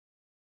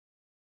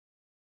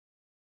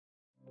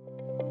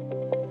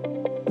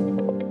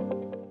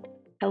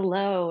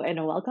Hello,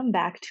 and welcome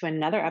back to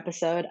another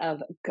episode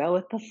of Go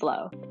with the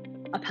Flow,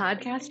 a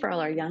podcast for all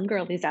our young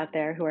girlies out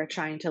there who are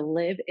trying to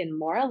live in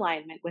more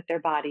alignment with their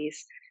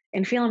bodies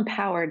and feel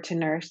empowered to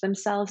nourish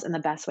themselves in the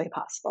best way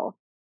possible.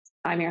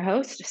 I'm your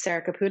host,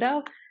 Sarah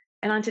Caputo,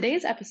 and on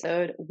today's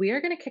episode, we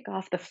are going to kick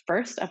off the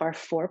first of our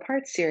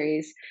four-part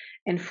series,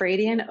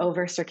 Infradian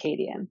over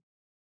Circadian.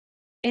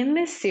 In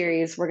this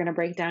series, we're going to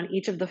break down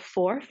each of the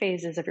four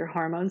phases of your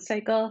hormone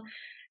cycle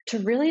to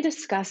really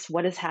discuss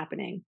what is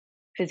happening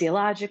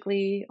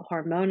physiologically,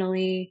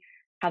 hormonally,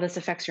 how this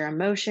affects your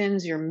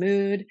emotions, your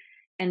mood,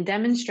 and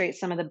demonstrate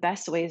some of the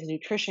best ways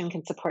nutrition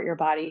can support your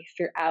body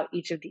throughout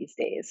each of these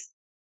days.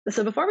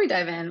 So, before we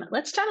dive in,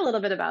 let's chat a little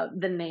bit about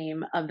the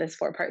name of this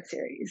four-part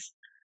series.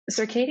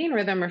 Circadian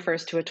rhythm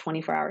refers to a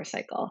 24-hour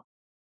cycle.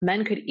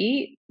 Men could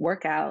eat,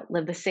 work out,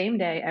 live the same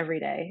day every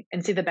day,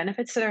 and see the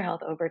benefits to their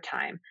health over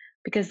time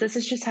because this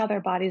is just how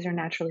their bodies are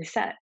naturally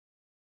set.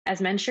 As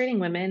menstruating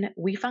women,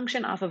 we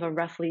function off of a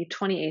roughly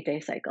 28-day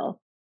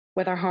cycle,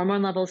 with our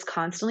hormone levels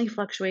constantly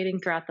fluctuating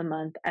throughout the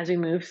month as we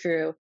move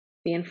through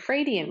the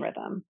infradian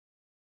rhythm.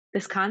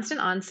 This constant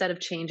onset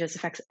of changes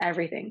affects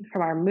everything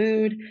from our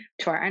mood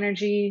to our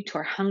energy to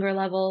our hunger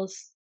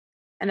levels.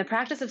 And the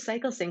practice of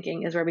cycle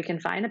syncing is where we can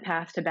find a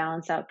path to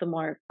balance out the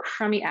more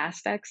crummy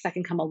aspects that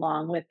can come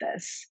along with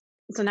this.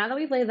 So now that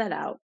we've laid that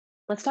out,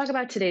 let's talk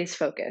about today's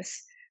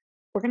focus.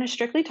 We're going to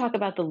strictly talk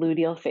about the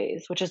luteal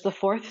phase, which is the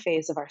fourth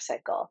phase of our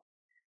cycle.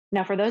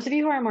 Now, for those of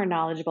you who are more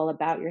knowledgeable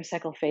about your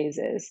cycle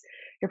phases,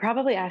 you're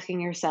probably asking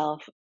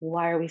yourself,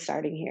 why are we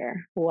starting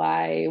here?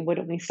 Why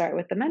wouldn't we start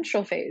with the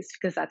menstrual phase?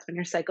 Because that's when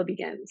your cycle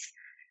begins.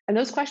 And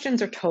those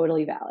questions are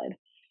totally valid.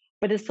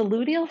 But it's the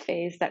luteal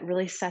phase that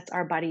really sets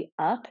our body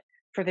up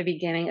for the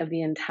beginning of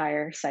the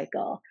entire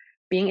cycle.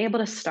 Being able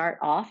to start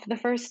off the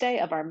first day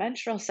of our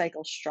menstrual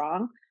cycle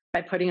strong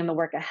by putting in the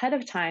work ahead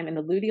of time in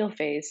the luteal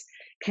phase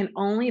can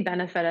only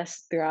benefit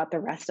us throughout the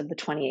rest of the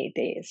 28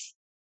 days.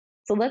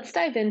 So let's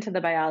dive into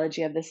the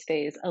biology of this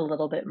phase a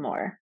little bit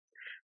more.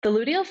 The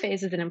luteal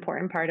phase is an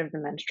important part of the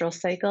menstrual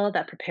cycle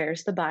that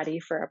prepares the body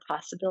for a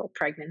possible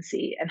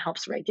pregnancy and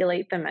helps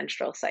regulate the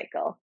menstrual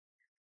cycle.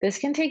 This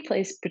can take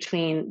place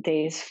between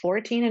days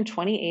 14 and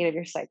 28 of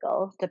your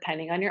cycle,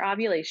 depending on your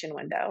ovulation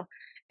window,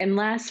 and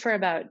lasts for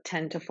about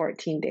 10 to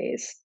 14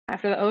 days.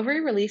 After the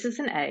ovary releases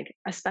an egg,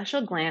 a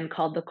special gland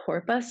called the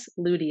corpus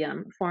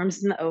luteum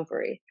forms in the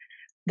ovary.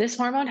 This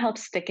hormone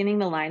helps thickening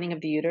the lining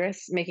of the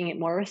uterus, making it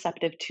more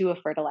receptive to a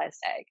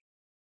fertilized egg.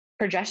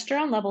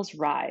 Progesterone levels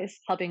rise,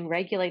 helping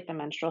regulate the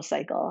menstrual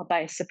cycle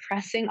by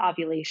suppressing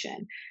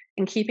ovulation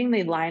and keeping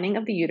the lining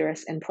of the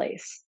uterus in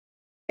place.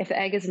 If the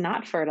egg is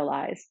not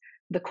fertilized,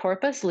 the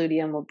corpus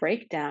luteum will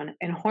break down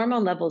and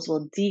hormone levels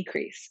will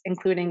decrease,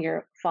 including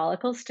your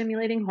follicle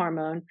stimulating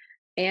hormone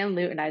and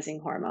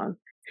luteinizing hormone,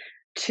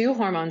 two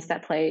hormones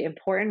that play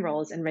important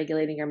roles in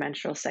regulating your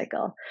menstrual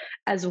cycle,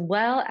 as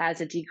well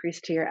as a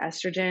decrease to your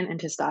estrogen and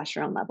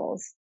testosterone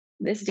levels.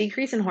 This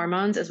decrease in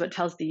hormones is what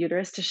tells the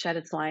uterus to shed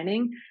its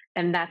lining,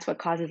 and that's what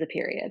causes a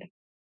period.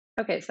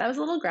 Okay, so that was a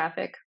little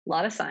graphic, a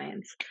lot of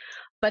science.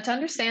 But to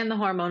understand the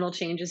hormonal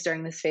changes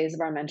during this phase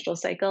of our menstrual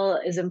cycle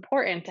is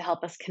important to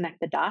help us connect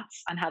the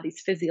dots on how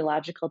these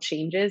physiological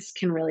changes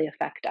can really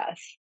affect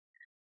us.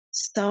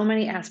 So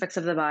many aspects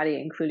of the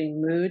body,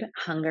 including mood,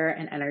 hunger,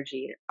 and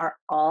energy, are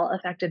all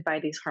affected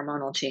by these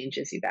hormonal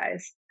changes, you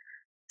guys.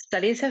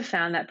 Studies have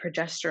found that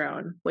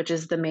progesterone, which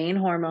is the main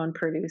hormone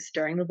produced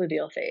during the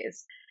luteal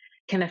phase,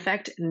 can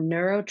affect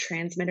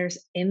neurotransmitters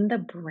in the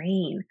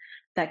brain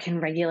that can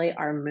regulate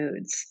our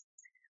moods.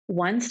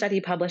 One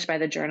study published by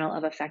the Journal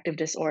of Affective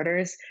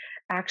Disorders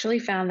actually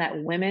found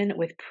that women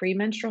with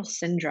premenstrual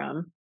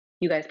syndrome,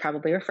 you guys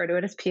probably refer to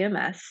it as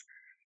PMS,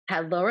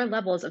 had lower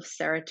levels of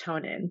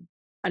serotonin,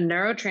 a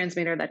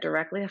neurotransmitter that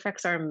directly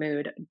affects our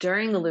mood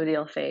during the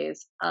luteal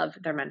phase of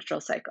their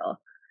menstrual cycle.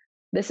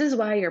 This is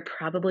why you're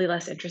probably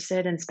less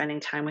interested in spending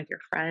time with your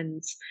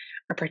friends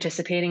or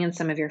participating in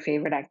some of your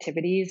favorite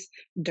activities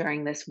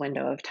during this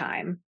window of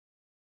time.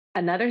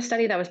 Another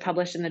study that was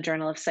published in the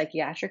Journal of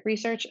Psychiatric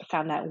Research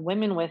found that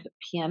women with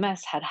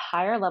PMS had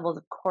higher levels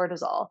of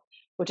cortisol,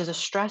 which is a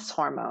stress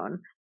hormone,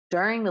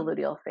 during the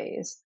luteal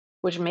phase,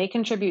 which may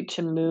contribute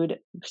to mood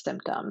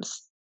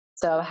symptoms.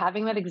 So,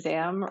 having that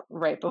exam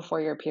right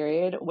before your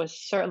period was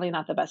certainly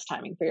not the best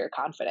timing for your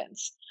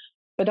confidence.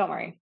 But don't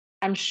worry,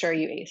 I'm sure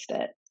you aced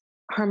it.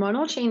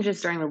 Hormonal changes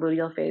during the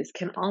luteal phase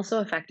can also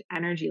affect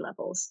energy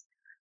levels.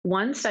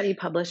 One study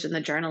published in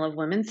the Journal of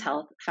Women's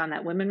Health found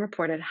that women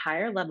reported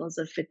higher levels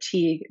of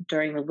fatigue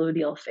during the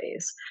luteal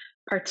phase,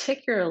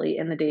 particularly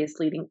in the days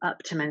leading up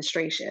to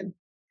menstruation.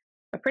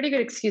 A pretty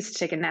good excuse to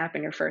take a nap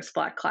in your first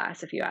block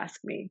class, if you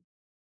ask me.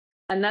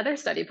 Another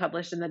study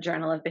published in the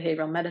Journal of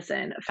Behavioral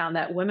Medicine found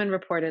that women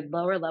reported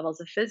lower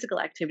levels of physical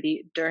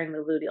activity during the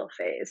luteal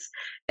phase.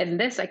 And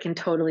this I can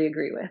totally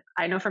agree with.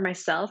 I know for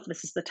myself,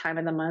 this is the time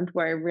of the month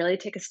where I really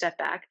take a step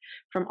back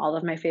from all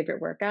of my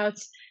favorite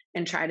workouts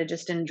and try to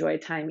just enjoy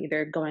time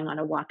either going on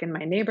a walk in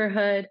my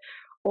neighborhood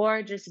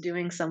or just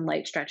doing some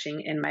light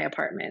stretching in my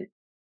apartment.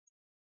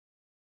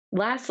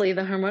 Lastly,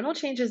 the hormonal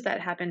changes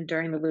that happen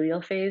during the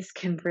luteal phase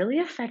can really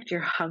affect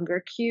your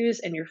hunger cues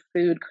and your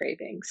food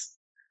cravings.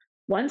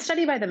 One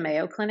study by the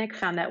Mayo Clinic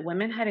found that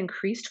women had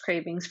increased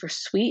cravings for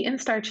sweet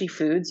and starchy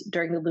foods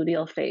during the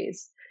luteal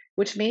phase,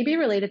 which may be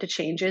related to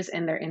changes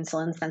in their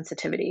insulin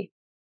sensitivity.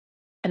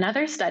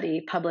 Another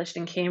study published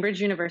in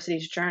Cambridge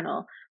University's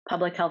journal,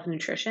 Public Health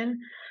Nutrition,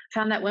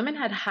 found that women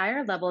had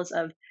higher levels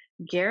of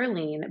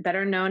ghrelin,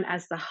 better known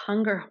as the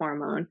hunger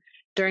hormone,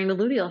 during the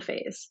luteal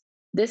phase.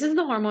 This is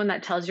the hormone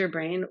that tells your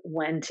brain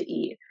when to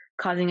eat,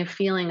 causing a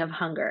feeling of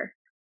hunger.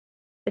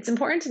 It's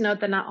important to note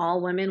that not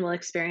all women will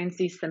experience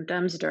these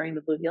symptoms during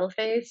the luteal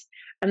phase,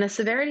 and the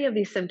severity of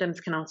these symptoms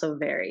can also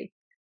vary.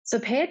 So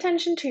pay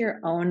attention to your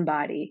own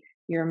body,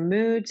 your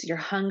moods, your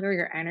hunger,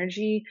 your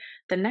energy,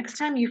 the next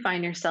time you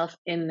find yourself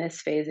in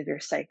this phase of your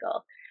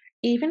cycle.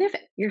 Even if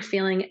you're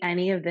feeling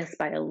any of this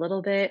by a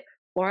little bit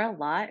or a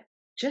lot,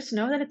 just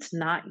know that it's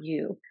not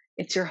you,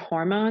 it's your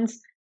hormones,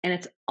 and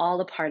it's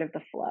all a part of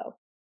the flow.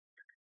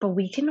 But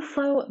we can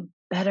flow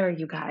better,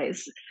 you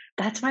guys.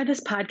 That's why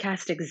this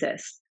podcast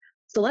exists.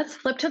 So let's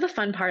flip to the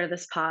fun part of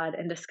this pod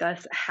and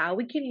discuss how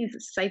we can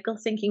use cycle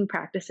syncing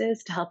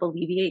practices to help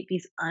alleviate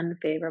these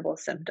unfavorable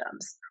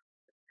symptoms.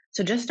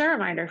 So, just a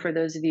reminder for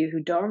those of you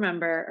who don't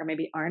remember or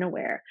maybe aren't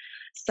aware,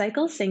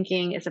 cycle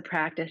syncing is a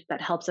practice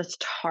that helps us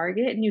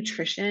target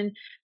nutrition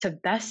to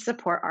best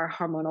support our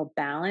hormonal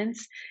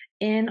balance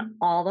in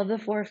all of the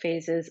four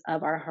phases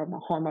of our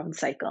hormone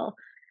cycle.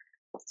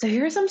 So,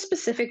 here are some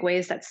specific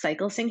ways that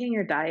cycle syncing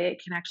your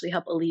diet can actually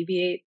help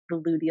alleviate the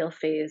luteal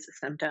phase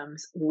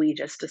symptoms we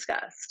just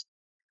discussed.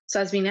 So,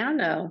 as we now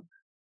know,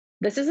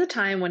 this is a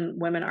time when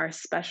women are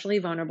especially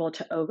vulnerable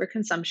to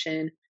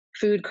overconsumption,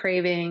 food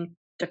craving,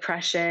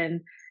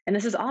 depression, and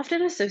this is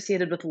often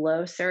associated with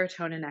low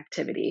serotonin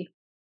activity.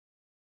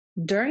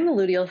 During the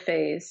luteal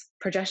phase,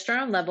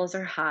 progesterone levels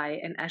are high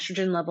and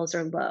estrogen levels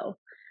are low.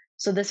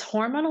 So, this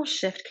hormonal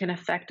shift can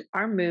affect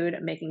our mood,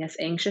 making us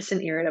anxious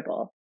and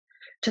irritable.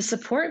 To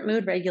support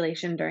mood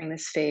regulation during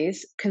this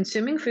phase,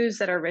 consuming foods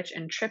that are rich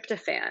in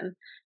tryptophan,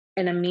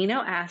 an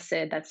amino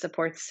acid that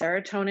supports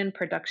serotonin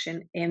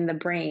production in the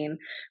brain,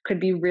 could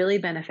be really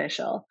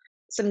beneficial.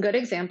 Some good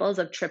examples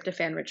of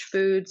tryptophan rich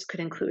foods could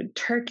include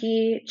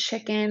turkey,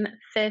 chicken,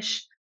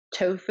 fish,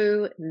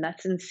 tofu,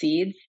 nuts, and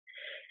seeds.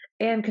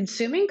 And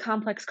consuming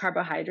complex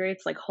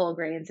carbohydrates like whole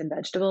grains and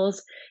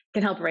vegetables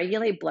can help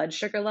regulate blood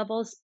sugar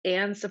levels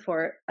and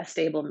support a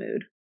stable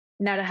mood.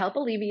 Now, to help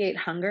alleviate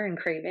hunger and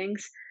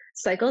cravings,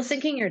 cycle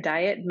syncing your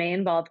diet may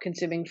involve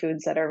consuming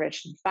foods that are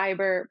rich in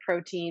fiber,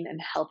 protein, and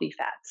healthy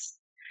fats.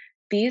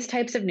 These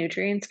types of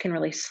nutrients can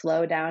really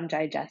slow down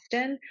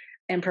digestion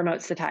and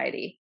promote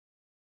satiety.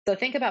 So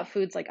think about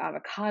foods like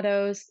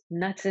avocados,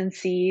 nuts and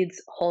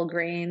seeds, whole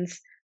grains,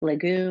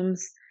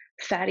 legumes,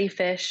 fatty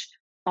fish.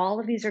 All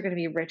of these are going to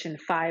be rich in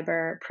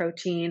fiber,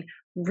 protein,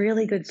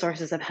 really good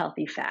sources of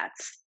healthy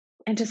fats.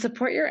 And to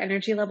support your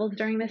energy levels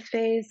during this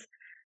phase,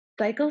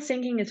 cycle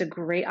syncing is a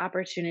great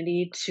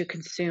opportunity to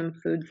consume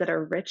foods that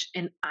are rich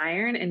in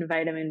iron and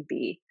vitamin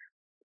B.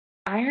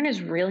 Iron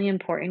is really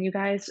important, you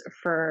guys,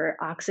 for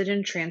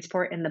oxygen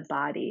transport in the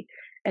body,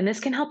 and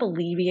this can help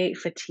alleviate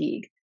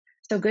fatigue.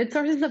 So, good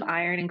sources of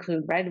iron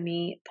include red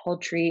meat,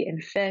 poultry,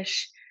 and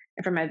fish.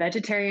 And for my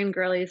vegetarian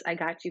girlies, I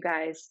got you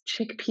guys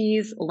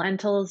chickpeas,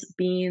 lentils,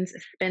 beans,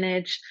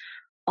 spinach.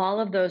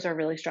 All of those are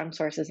really strong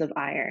sources of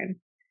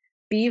iron.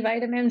 B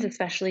vitamins,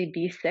 especially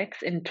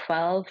B6 and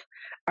 12,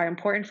 are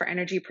important for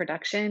energy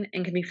production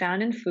and can be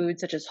found in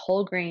foods such as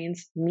whole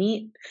grains,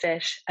 meat,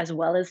 fish, as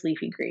well as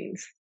leafy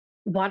greens.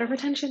 Water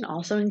retention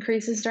also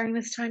increases during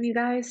this time, you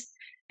guys,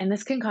 and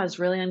this can cause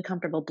really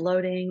uncomfortable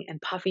bloating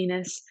and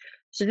puffiness.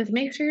 So just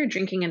make sure you're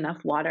drinking enough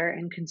water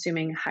and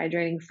consuming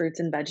hydrating fruits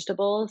and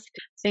vegetables.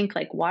 Think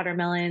like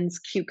watermelons,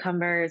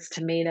 cucumbers,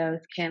 tomatoes,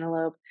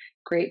 cantaloupe,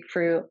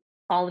 grapefruit.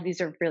 All of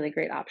these are really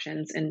great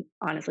options and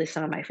honestly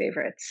some of my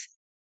favorites.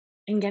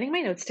 In getting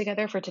my notes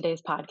together for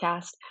today's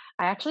podcast,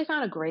 I actually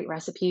found a great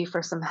recipe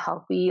for some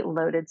healthy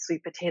loaded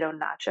sweet potato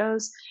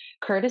nachos,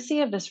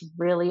 courtesy of this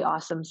really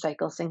awesome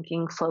cycle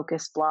syncing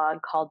focus blog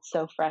called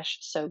So Fresh,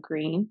 So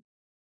Green.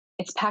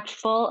 It's packed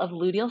full of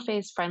luteal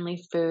phase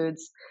friendly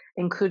foods,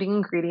 including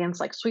ingredients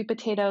like sweet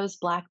potatoes,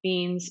 black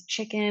beans,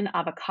 chicken,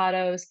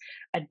 avocados,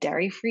 a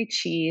dairy free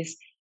cheese,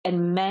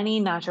 and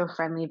many nacho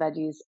friendly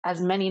veggies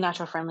as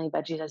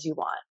you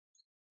want.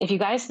 If you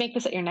guys make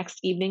this at your next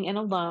evening in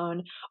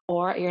alone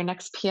or your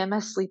next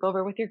PMS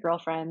sleepover with your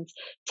girlfriends,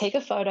 take a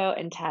photo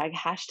and tag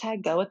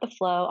hashtag go with the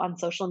flow on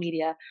social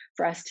media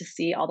for us to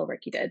see all the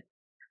work you did.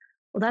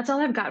 Well, that's all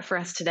I've got for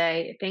us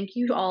today. Thank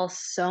you all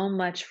so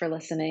much for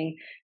listening.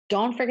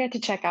 Don't forget to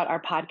check out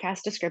our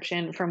podcast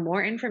description for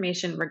more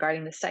information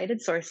regarding the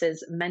cited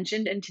sources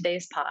mentioned in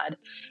today's pod,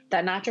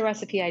 that nacho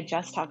recipe I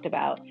just talked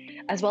about,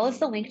 as well as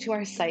the link to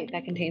our site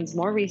that contains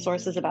more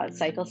resources about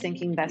cycle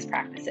syncing best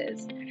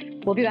practices.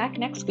 We'll be back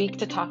next week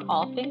to talk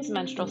all things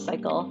menstrual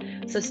cycle,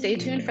 so stay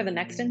tuned for the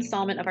next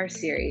installment of our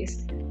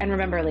series. And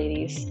remember,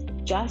 ladies,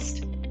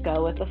 just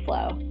go with the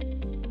flow.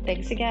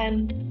 Thanks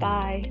again.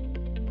 Bye.